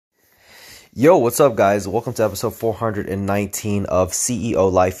Yo, what's up, guys? Welcome to episode 419 of CEO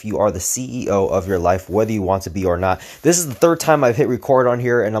Life. You are the CEO of your life, whether you want to be or not. This is the third time I've hit record on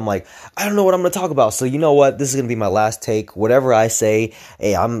here, and I'm like, I don't know what I'm going to talk about. So you know what? This is going to be my last take. Whatever I say,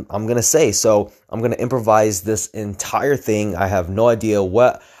 hey, I'm going to say. So I'm going to improvise this entire thing. I have no idea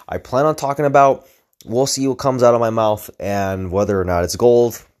what I plan on talking about. We'll see what comes out of my mouth, and whether or not it's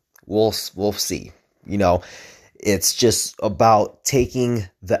gold, we'll see. It's just about taking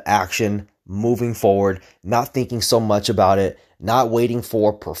the action, moving forward, not thinking so much about it, not waiting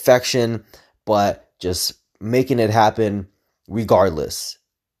for perfection, but just making it happen regardless.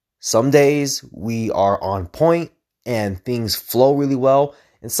 Some days we are on point and things flow really well,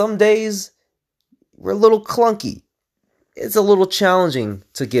 and some days we're a little clunky. It's a little challenging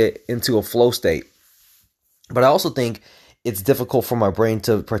to get into a flow state. But I also think it's difficult for my brain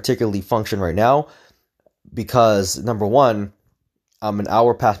to particularly function right now because, number one, I'm an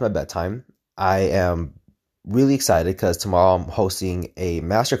hour past my bedtime. I am really excited because tomorrow I'm hosting a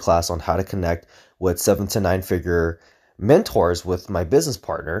masterclass on how to connect with 7 to 9 figure mentors with my business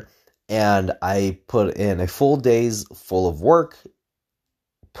partner. And I put in a full day's full of work,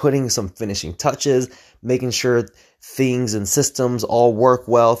 putting some finishing touches, making sure things and systems all work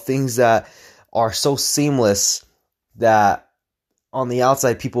well, things that are so seamless that on the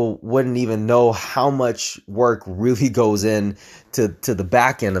outside, people wouldn't even know how much work really goes in to the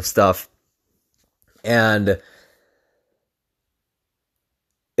back end of stuff. And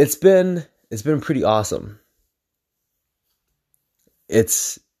it's been pretty awesome.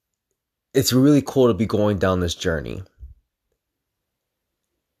 It's really cool to be going down this journey.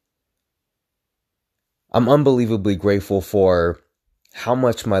 I'm unbelievably grateful for how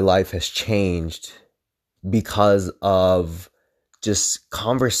much my life has changed because of just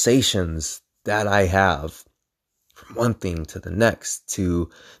conversations that I have from one thing to the next, to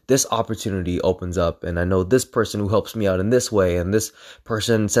this opportunity opens up and I know this person who helps me out in this way, and this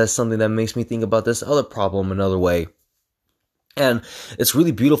person says something that makes me think about this other problem another way. And it's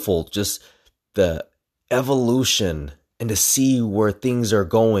really beautiful, just the evolution and to see where things are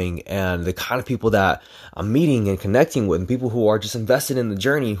going and the kind of people that I'm meeting and connecting with, and people who are just invested in the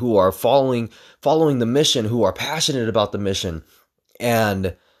journey, who are following the mission, who are passionate about the mission.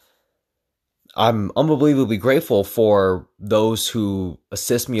 And I'm unbelievably grateful for those who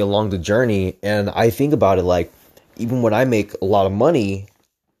assist me along the journey. And I think about it like, even when I make a lot of money,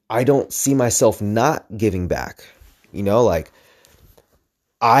 I don't see myself not giving back. Like,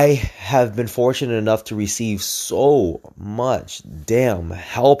 I have been fortunate enough to receive so much damn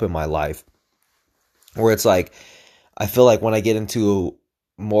help in my life where it's like, I feel like when I get into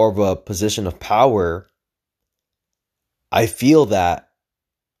more of a position of power, I feel that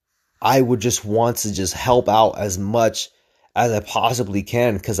I would just want to just help out as much as I possibly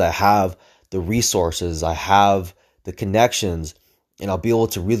can because I have the resources, I have the connections, and I'll be able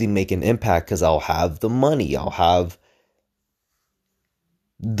to really make an impact because I'll have the money, I'll have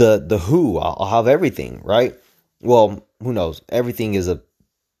I'll have everything, right? Well, who knows? Everything is I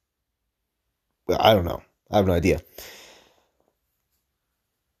don't know. I have no idea.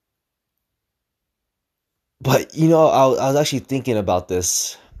 But, I was actually thinking about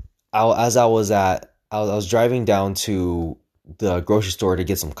this. I was driving down to the grocery store to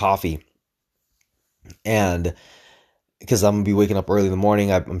get some coffee, and because I'm gonna be waking up early in the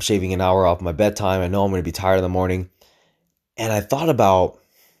morning, I'm shaving an hour off my bedtime. I know I'm gonna be tired in the morning, and I thought about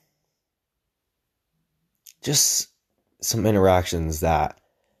just some interactions that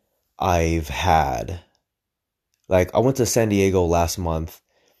I've had. Like, I went to San Diego last month,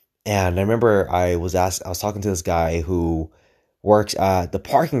 and I remember I was talking to this guy who works at the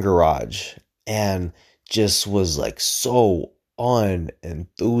parking garage and just was like so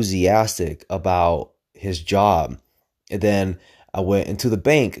unenthusiastic about his job. And then I went into the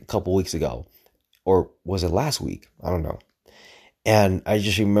bank a couple weeks ago, or was it last week? I don't know. And I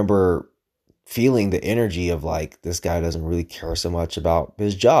just remember feeling the energy of like, this guy doesn't really care so much about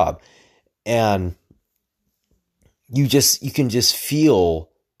his job. And you can just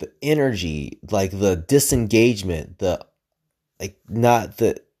feel the energy, like the disengagement, not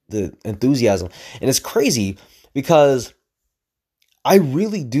the enthusiasm. And it's crazy because I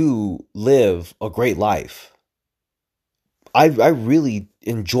really do live a great life. I really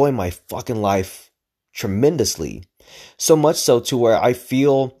enjoy my fucking life tremendously. So much so to where I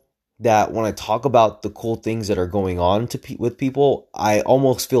feel that when I talk about the cool things that are going on with people, I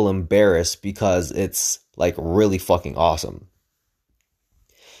almost feel embarrassed because it's like really fucking awesome.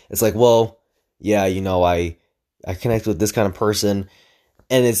 It's like, well, yeah, I connect with this kind of person,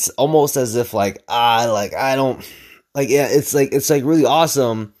 and it's almost as if like, I don't, like, yeah, it's like really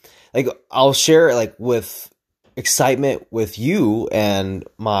awesome like I'll share it like with excitement with you and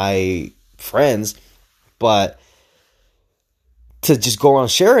my friends, but to just go around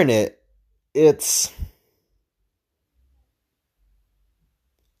sharing it, it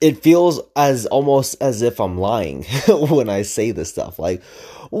feels as almost as if I'm lying when I say this stuff. Like,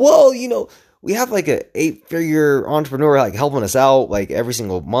 well, we have like a 8-figure entrepreneur like helping us out like every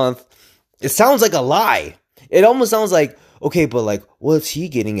single month. It sounds like a lie. It almost sounds like, okay, but like, what's he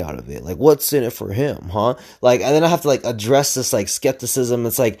getting out of it? Like, what's in it for him, huh? Like, and then I have to like address this like skepticism.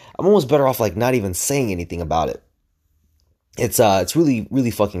 It's like, I'm almost better off like not even saying anything about it. It's really,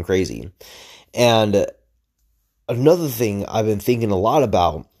 really fucking crazy. And another thing I've been thinking a lot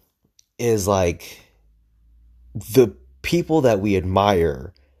about is like the people that we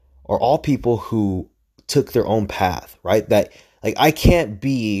admire are all people who took their own path, right? That like I can't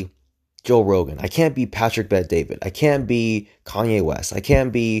be Joe Rogan, I can't be Patrick Bet-David, I can't be Kanye West, I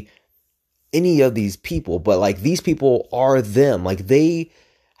can't be any of these people, but like these people are them. Like they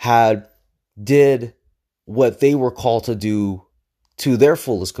did what they were called to do to their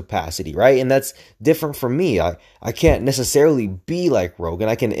fullest capacity, right? And that's different from me. I can't necessarily be like Rogan.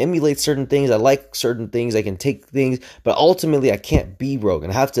 I can emulate certain things. I like certain things. I can take things, but ultimately I can't be Rogan.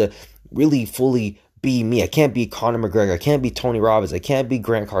 I have to really fully be me. I can't be Conor McGregor. I can't be Tony Robbins. I can't be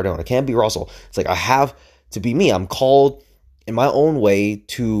Grant Cardone. I can't be Russell. It's like I have to be me. I'm called in my own way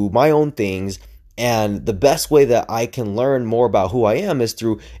to my own things. And the best way that I can learn more about who I am is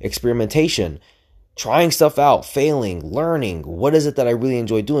through experimentation, trying stuff out, failing, learning. What is it that I really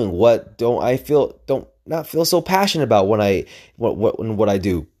enjoy doing? What don't not feel so passionate about when what I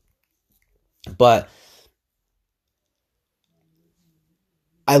do? But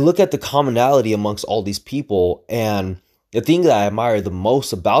I look at the commonality amongst all these people, and the thing that I admire the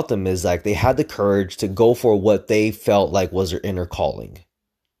most about them is like they had the courage to go for what they felt like was their inner calling.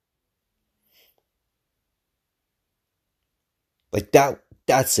 Like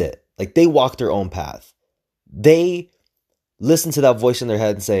that's it. Like they walked their own path. They listen to that voice in their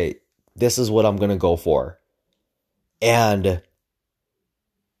head and say, this is what I'm going to go for. And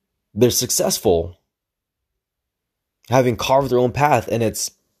they're successful having carved their own path. And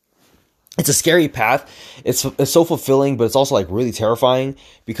it's a scary path. It's so fulfilling, but it's also like really terrifying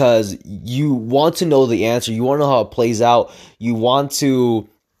because you want to know the answer. You want to know how it plays out. You want to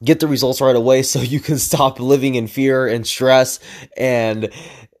get the results right away so you can stop living in fear and stress and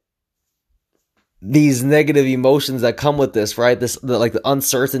these negative emotions that come with this, right? Like the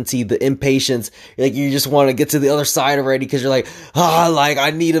uncertainty, the impatience, like you just want to get to the other side already because you're like, like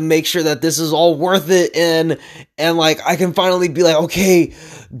I need to make sure that this is all worth it. And like, I can finally be like, okay,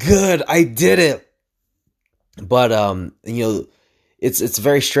 good, I did it. But, it's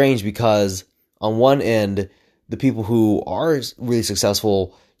very strange because on one end, the people who are really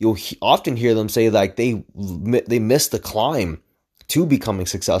successful, you'll often hear them say like they missed the climb to becoming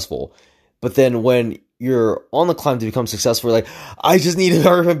successful. But then when you're on the climb to become successful, you're like, I just need to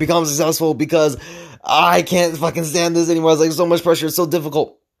hurry and become successful because I can't fucking stand this anymore. It's like so much pressure. It's so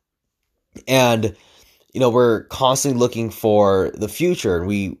difficult. And, we're constantly looking for the future. And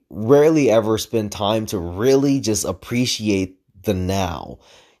we rarely ever spend time to really just appreciate the now.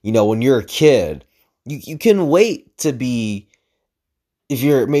 When you're a kid, you can wait to be, if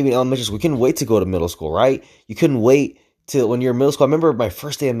you're maybe in elementary school, you can wait to go to middle school, right? You couldn't wait till when you're in middle school. I remember my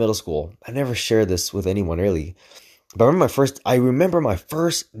first day of middle school. I never shared this with anyone really, but I remember my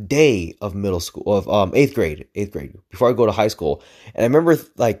first day of middle school of eighth grade before I go to high school. And I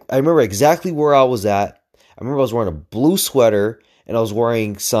remember exactly where I was at. I remember I was wearing a blue sweater and I was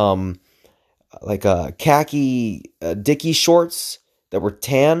wearing some like khaki Dickies shorts that were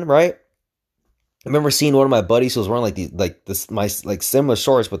tan, right? I remember seeing one of my buddies who was wearing my similar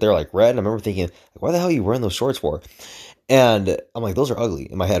shorts, but they're like red. And I remember thinking, like, why the hell are you wearing those shorts for? And I'm like, those are ugly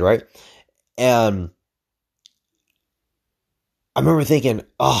in my head, right? And I remember thinking,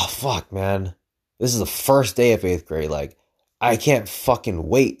 oh, fuck, man. This is the first day of eighth grade. Like, I can't fucking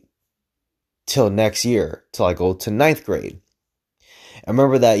wait till next year, till I go to ninth grade. I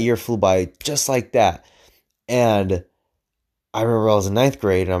remember that year flew by just like that. And I remember I was in ninth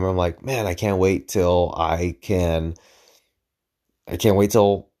grade, and I remember like, man, I can't wait till I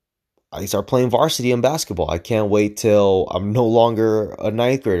start playing varsity in basketball. I can't wait till I'm no longer a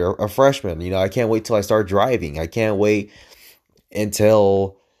ninth grader, a freshman. I can't wait till I start driving. I can't wait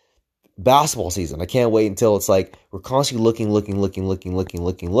until basketball season. I can't wait until it's like we're constantly looking.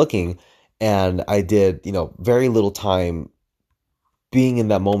 And I did, very little time being in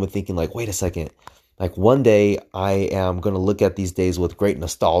that moment thinking like, wait a second. Like one day I am going to look at these days with great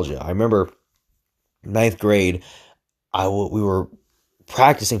nostalgia. I remember ninth grade, we were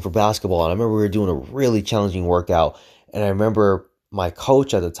practicing for basketball, and I remember we were doing a really challenging workout, and I remember my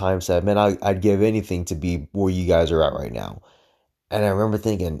coach at the time said, man, I'd give anything to be where you guys are at right now. And I remember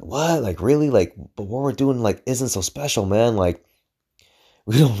thinking, what? Like, really? Like, but what we're doing, like, isn't so special, man. Like,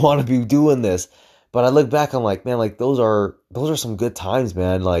 we don't want to be doing this. But I look back, I'm like, man, like, those are some good times,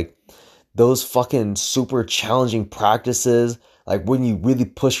 man. Like, those fucking super challenging practices, like when you really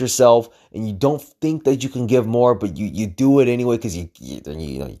push yourself and you don't think that you can give more, but you do it anyway because you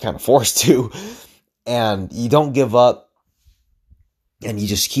know, you're kind of forced to, and you don't give up, and you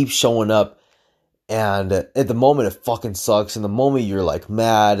just keep showing up. And at the moment, it fucking sucks. In the moment, you're like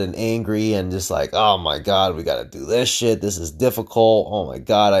mad and angry and just like, oh my God, we got to do this shit. This is difficult. Oh my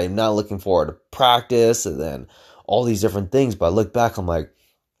God, I am not looking forward to practice. And then all these different things. But I look back, I'm like,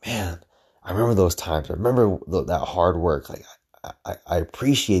 man, I remember those times. I remember that hard work. Like, I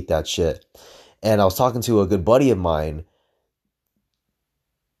appreciate that shit. And I was talking to a good buddy of mine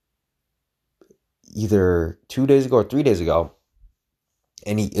either 2 days ago or 3 days ago.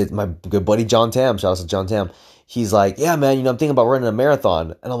 And my good buddy John Tam, shout out to John Tam. He's like, yeah, man, you know, I'm thinking about running a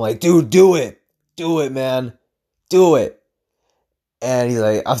marathon. And I'm like, dude, do it. Do it, man. Do it. And he's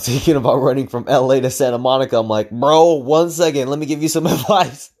like, I'm thinking about running from LA to Santa Monica. I'm like, bro, 1 second. Let me give you some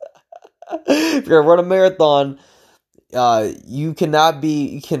advice. If you're going to run a marathon, you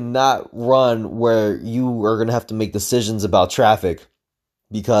cannot run where you are going to have to make decisions about traffic,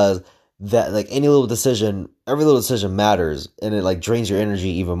 because that, like, every little decision matters, and it like drains your energy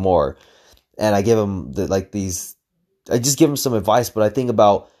even more. And I give him I just give him some advice, but I think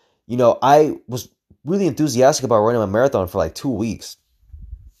about, you know, I was really enthusiastic about running a marathon for like 2 weeks.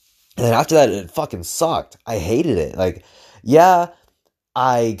 And then after that, it fucking sucked. I hated it. Like, yeah,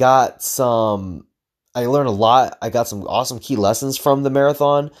 I learned a lot. I got some awesome key lessons from the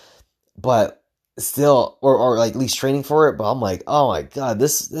marathon, but still, or like at least training for it. But I'm like, oh my God,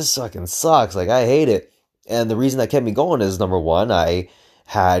 this fucking sucks. Like, I hate it. And the reason that kept me going is, number one, I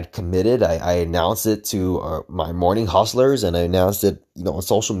had committed. I announced it to my morning hustlers, and I announced it, you know, on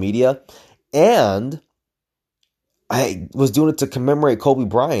social media, and I was doing it to commemorate Kobe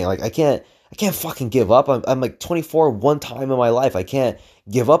Bryant. Like, I can't fucking give up. I'm like 24 one time in my life. I can't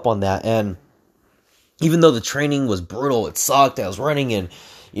give up on that. And even though the training was brutal, it sucked. I was running in,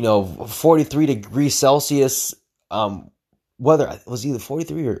 you know, 43 degrees Celsius weather. It was either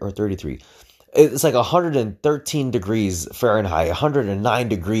 43 or 33. It's like 113 degrees Fahrenheit, 109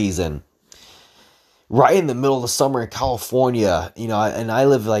 degrees, and right in the middle of the summer in California, you know, and I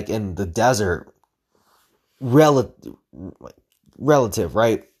live like in the desert. Relative,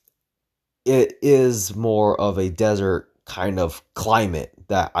 right? It is more of a desert kind of climate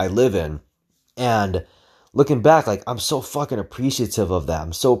that I live in. And looking back, like, I'm so fucking appreciative of that.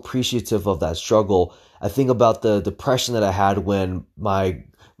 I'm so appreciative of that struggle. I think about the depression that I had when my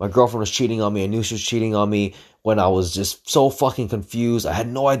girlfriend was cheating on me. I knew she was cheating on me, when I was just so fucking confused. I had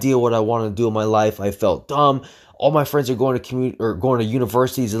no idea what I wanted to do in my life. I felt dumb. All my friends are going to going to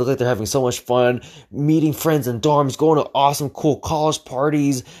universities. They look like they're having so much fun, meeting friends in dorms, going to awesome, cool college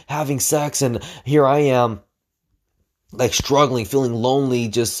parties, having sex, and here I am, like, struggling, feeling lonely,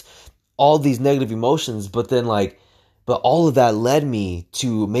 just all these negative emotions. But all of that led me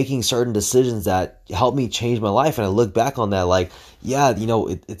to making certain decisions that helped me change my life. And I look back on that like, yeah, you know,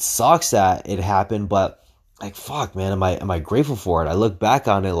 it sucks that it happened, but like, fuck, man, am I grateful for it? I look back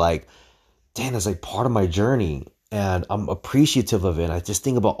on it like, damn, that's like part of my journey, and I'm appreciative of it. I just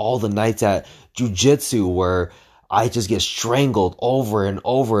think about all the nights at jiu-jitsu where I just get strangled over and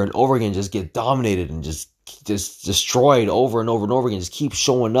over and over again, just get dominated and just destroyed over and over and over again, just keep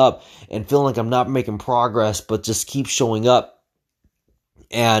showing up and feeling like I'm not making progress, but just keep showing up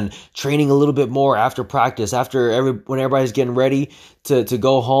and training a little bit more after practice. When everybody's getting ready to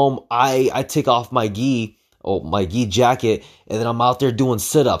go home, I take off my gi jacket, and then I'm out there doing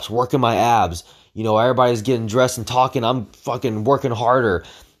sit-ups, working my abs. You know, everybody's getting dressed and talking. I'm fucking working harder.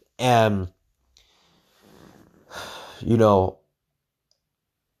 And, you know,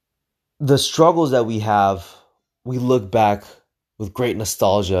 the struggles that we have, we look back with great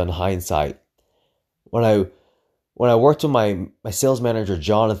nostalgia and hindsight. When I worked with my sales manager,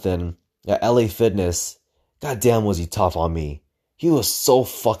 Jonathan, at LA Fitness, goddamn was he tough on me. He was so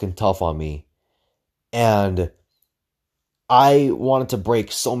fucking tough on me. And I wanted to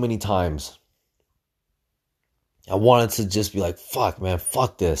break so many times. I wanted to just be like, fuck, man,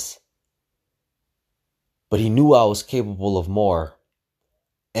 fuck this. But he knew I was capable of more.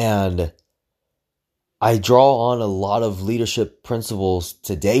 And I draw on a lot of leadership principles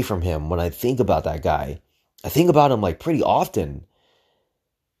today from him when I think about that guy. I think about him like pretty often.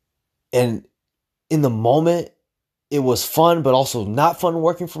 And in the moment, it was fun, but also not fun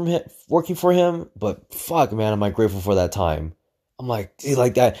working for him. But fuck, man, am I grateful for that time. I'm like, dude,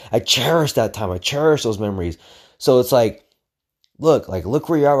 like that. I cherish that time. I cherish those memories. So it's like, look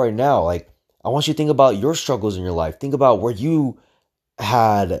where you are right now. Like, I want you to think about your struggles in your life. Think about where you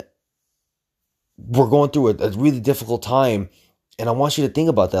were going through a really difficult time. And I want you to think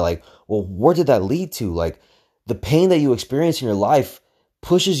about that. Like, well, where did that lead to? Like, the pain that you experience in your life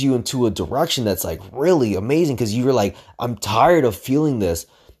pushes you into a direction that's like really amazing, because you're like, I'm tired of feeling this.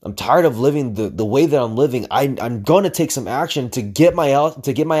 I'm tired of living the way that I'm living. I'm going to take some action to get my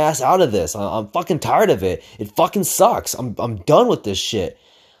ass out of this. I'm fucking tired of it. It fucking sucks. I'm done with this shit.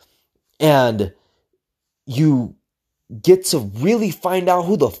 And you get to really find out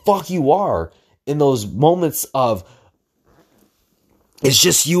who the fuck you are in those moments of it's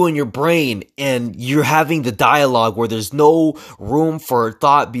just you and your brain, and you're having the dialogue where there's no room for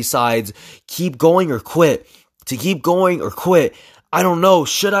thought besides keep going or quit. To keep going or quit. I don't know.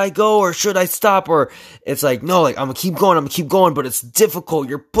 Should I go or should I stop? Or it's like, no, like I'm gonna keep going, but it's difficult.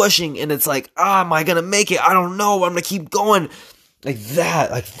 You're pushing and it's like, am I gonna make it? I don't know. I'm gonna keep going. Like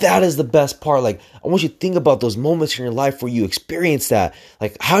that is the best part. Like, I want you to think about those moments in your life where you experience that.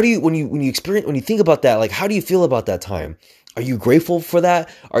 Like, how do you, when you think about that, like, how do you feel about that time? Are you grateful for that?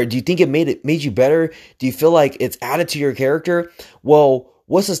 Or do you think it made you better? Do you feel like it's added to your character? Well,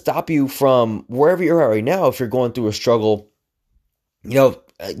 what's to stop you from wherever you're at right now if you're going through a struggle? You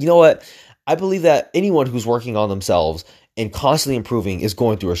know what? I believe that anyone who's working on themselves and constantly improving is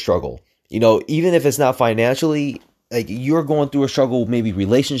going through a struggle. Even if it's not financially, like you're going through a struggle, maybe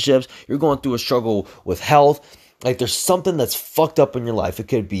relationships, you're going through a struggle with health. Like there's something that's fucked up in your life. It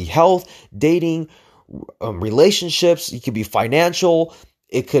could be health, dating, relationships. It could be financial.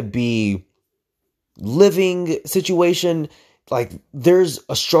 It could be living situation. Like there's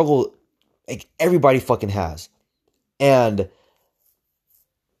a struggle like everybody fucking has. And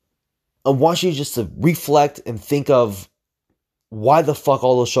I want you just to reflect and think of why the fuck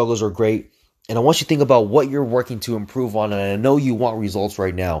all those struggles are great. And I want you to think about what you're working to improve on. And I know you want results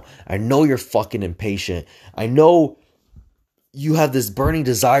right now. I know you're fucking impatient. I know you have this burning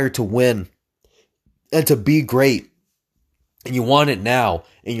desire to win and to be great. And you want it now.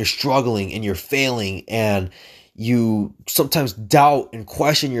 And you're struggling and you're failing. And you sometimes doubt and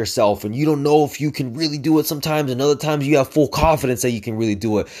question yourself. And you don't know if you can really do it sometimes. And other times you have full confidence that you can really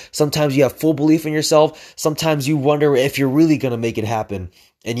do it. Sometimes you have full belief in yourself. Sometimes you wonder if you're really going to make it happen.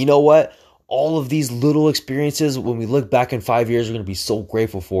 And you know what? All of these little experiences, when we look back in 5 years, we're going to be so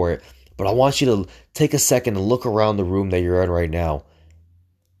grateful for it. But I want you to take a second and look around the room that you're in right now.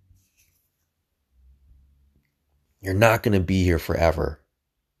 You're not going to be here forever.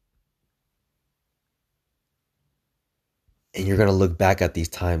 And you're going to look back at these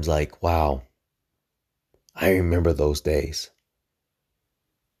times like, wow, I remember those days.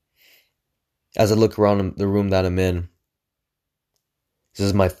 As I look around the room that I'm in, this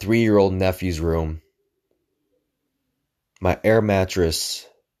is my 3-year-old nephew's room. My air mattress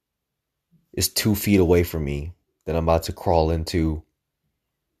is 2 feet away from me that I'm about to crawl into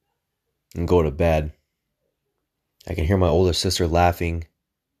and go to bed. I can hear my older sister laughing.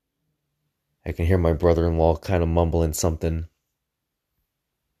 I can hear my brother-in-law kind of mumbling something.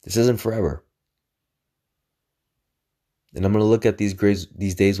 This isn't forever. And I'm going to look at these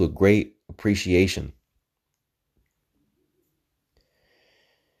days with great appreciation.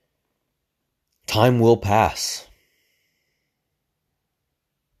 Time will pass.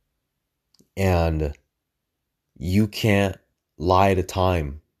 And you can't lie to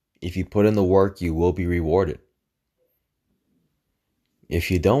time. If you put in the work, you will be rewarded.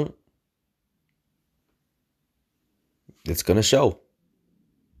 If you don't, it's going to show.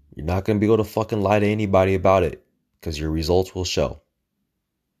 You're not going to be able to fucking lie to anybody about it because your results will show.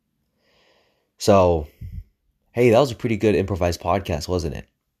 So, hey, that was a pretty good improvised podcast, wasn't it?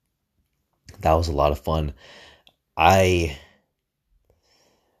 That was a lot of fun. I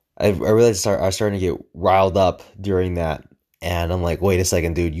realized I was starting to get riled up during that. And I'm like, wait a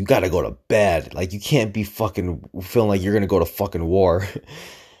second, dude, you got to go to bed. Like, you can't be fucking feeling like you're going to go to fucking war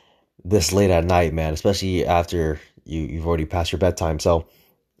this late at night, man. Especially after you've already passed your bedtime. So,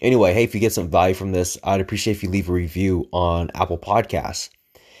 anyway, hey, if you get some value from this, I'd appreciate if you leave a review on Apple Podcasts.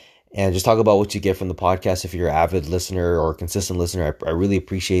 And just talk about what you get from the podcast. If you're an avid listener or a consistent listener, I really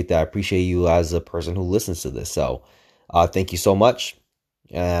appreciate that. I appreciate you as a person who listens to this. So thank you so much.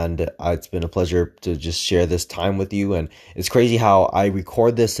 And it's been a pleasure to just share this time with you. And it's crazy how I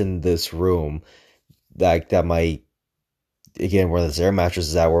record this in this room that where this air mattress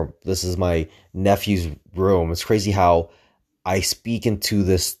is at, where this is my nephew's room. It's crazy how I speak into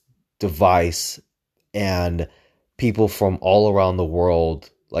this device and people from all around the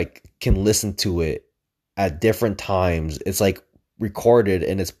world like can listen to it at different times. It's like recorded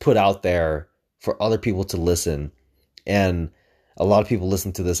and it's put out there for other people to listen. And a lot of people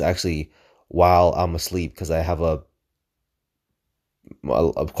listen to this actually while I'm asleep because I have a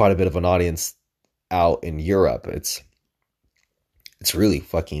quite a bit of an audience out in Europe. It's really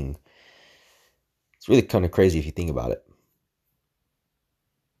fucking it's really kind of crazy if you think about it.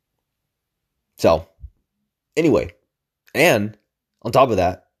 So, anyway, and on top of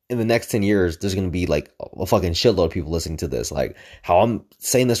that, in the next 10 years, there's going to be like a fucking shitload of people listening to this. Like how I'm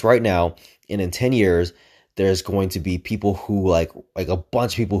saying this right now, and in 10 years, there's going to be people who like a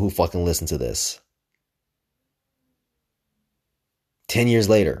bunch of people who fucking listen to this. 10 years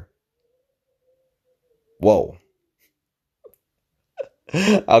later. Whoa.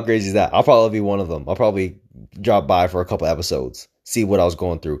 How crazy is that? I'll probably be one of them. I'll probably drop by for a couple episodes, see what I was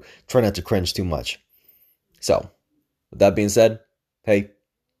going through. Try not to cringe too much. So, with that being said, hey,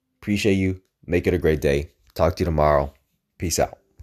 appreciate you. Make it a great day. Talk to you tomorrow. Peace out.